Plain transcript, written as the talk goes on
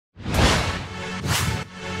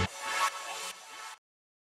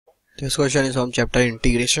This question is from chapter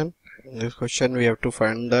integration. In this question we have to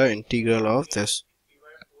find the integral of this.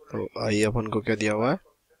 तो आइए अपन को क्या दिया हुआ है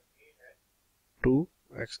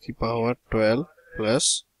 2x की पावर 12 प्लस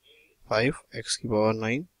 5x की पावर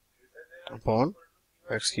 9 अपॉन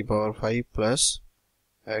x की power 5 plus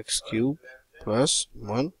x cube plus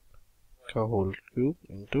 1 का होल क्यूब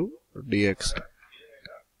इंटू dx।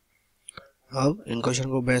 अब इन क्वेश्चन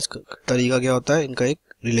को बेस तरीका क्या होता है, इनका एक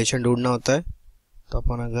रिलेशन ढूंढना होता है। तो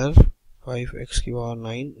अपन अगर 5x की पावर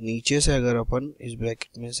 9 नीचे से अगर अपन इस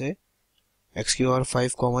ब्रैकेट में से x की पावर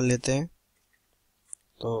 5 कॉमन लेते हैं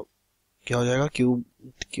तो क्या हो जाएगा, क्यूब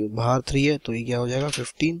बाहर 3 है तो ये क्या हो जाएगा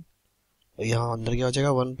 15। तो यहाँ अंदर क्या हो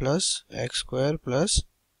जाएगा 1 plus x square plus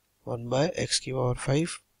 1 bye x की पावर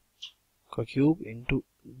 5 का क्यूब इंटू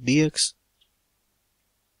dx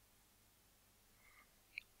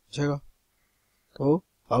जाएगा। तो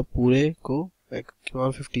अब पूरे को x की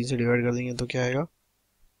पावर 15 से डिवाइड कर देंगे तो क्या आएगा,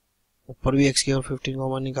 ऊपर भी x की पावर 15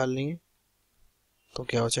 कॉमन निकाल लेंगे तो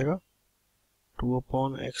क्या हो जाएगा 2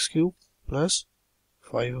 upon x cube plus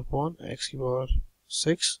 5 upon x की पावर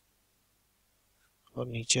 6 और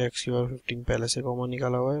नीचे x की पावर 15 पहले से कॉमन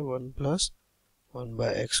निकाला हुआ है 1 plus 1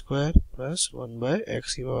 bye x square plus 1 bye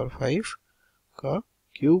x की पावर 5 का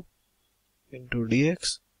क्यूब इंटू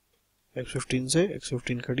dx। x15 से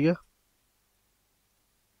x15 कट गया।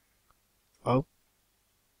 अब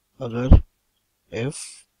अगर if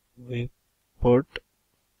we put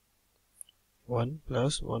 1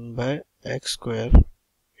 plus 1 by x square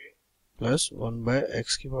plus 1 by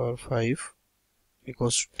x की पावर 5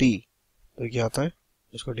 इक्वल्स टू t, तो क्या आता है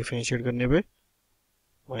इसको डिफरेंशिएट करने पे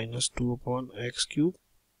 -2 upon x cube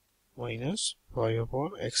minus 5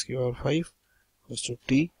 upon x की power 5 equals to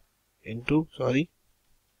t into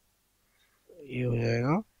ये हो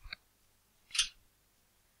जाएगा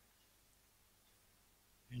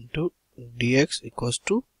into dx equals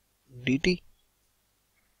to dt।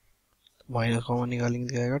 Minus common निकालेंगे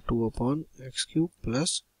तो आएगा 2 upon x cube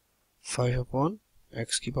plus 5 upon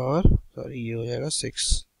x की पावर ये हो जाएगा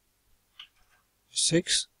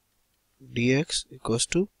 6 dx इक्वल्स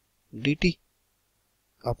टू dt।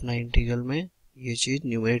 अपना इंटीग्रल में ये चीज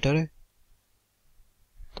न्यूमरेटर है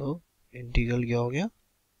तो इंटीग्रल क्या हो गया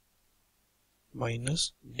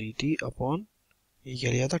माइनस dt अपॉन ये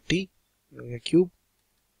क्या लिया था t हो गया क्यूब,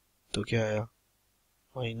 तो क्या आया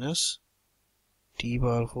minus t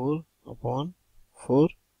power 4 upon 4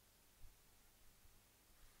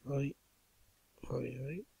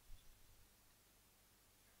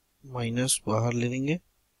 minus बाहर ले लेंगे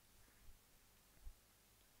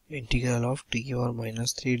इंटीग्रल ऑफ t की पावर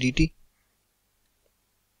 -3 dt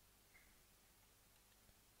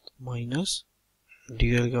माइनस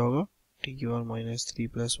इंटीग्रल क्या होगा t की power -3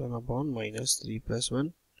 plus 1 upon -3 plus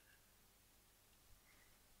 1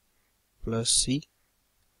 plus c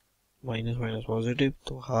minus minus positive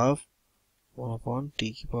तो हाफ 1 अपॉन t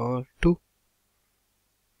की पावर 2।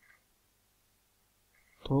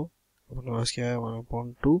 तो अपने पास क्या है 1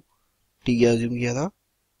 अपॉन 2, t क्या अज्यूम किया था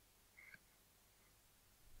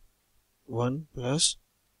 1 प्लस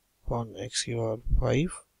अपॉन x की पावर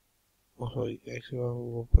 5 x की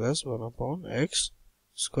power plus 1 upon x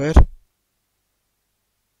square,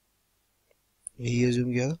 यही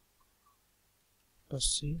अज्यूम किया था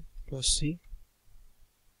प्लस सी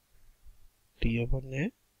t अपन ने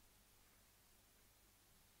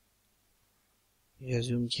ये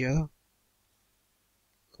अज्यूम किया था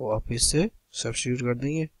तो आप इससे सब्स्टिट्यूट कर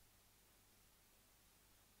देंगे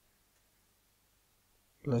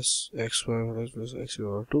plus x square plus x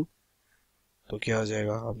power 2 तो क्या आ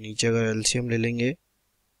जाएगा। अब नीचे अगर एलसीएम ले लेंगे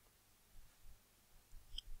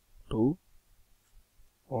 2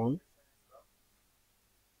 ऑन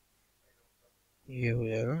ये हो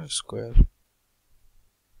जाएगा स्क्वायर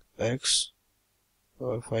एक्स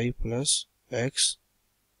और 5 प्लस एक्स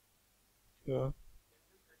 1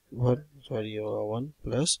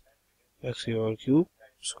 प्लस एक्स की पावर क्यूब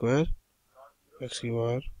स्क्वायर एक्स की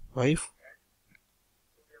पावर 5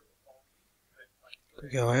 तो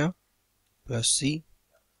क्या आया प्लस सी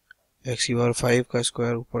एक्स की पावर 5 का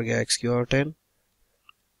स्क्वायर ऊपर गया एक्स की पावर 10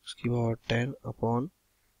 उसकी power 10 upon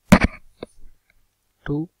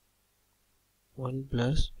 2 1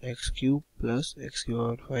 plus x cube plus x की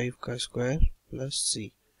पावर 5 का square plus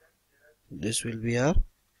C. This will be our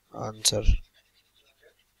answer.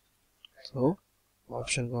 तो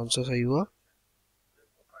ऑप्शन कौन सा सही हुआ,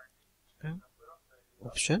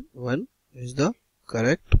 option 1 is the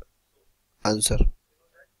correct answer.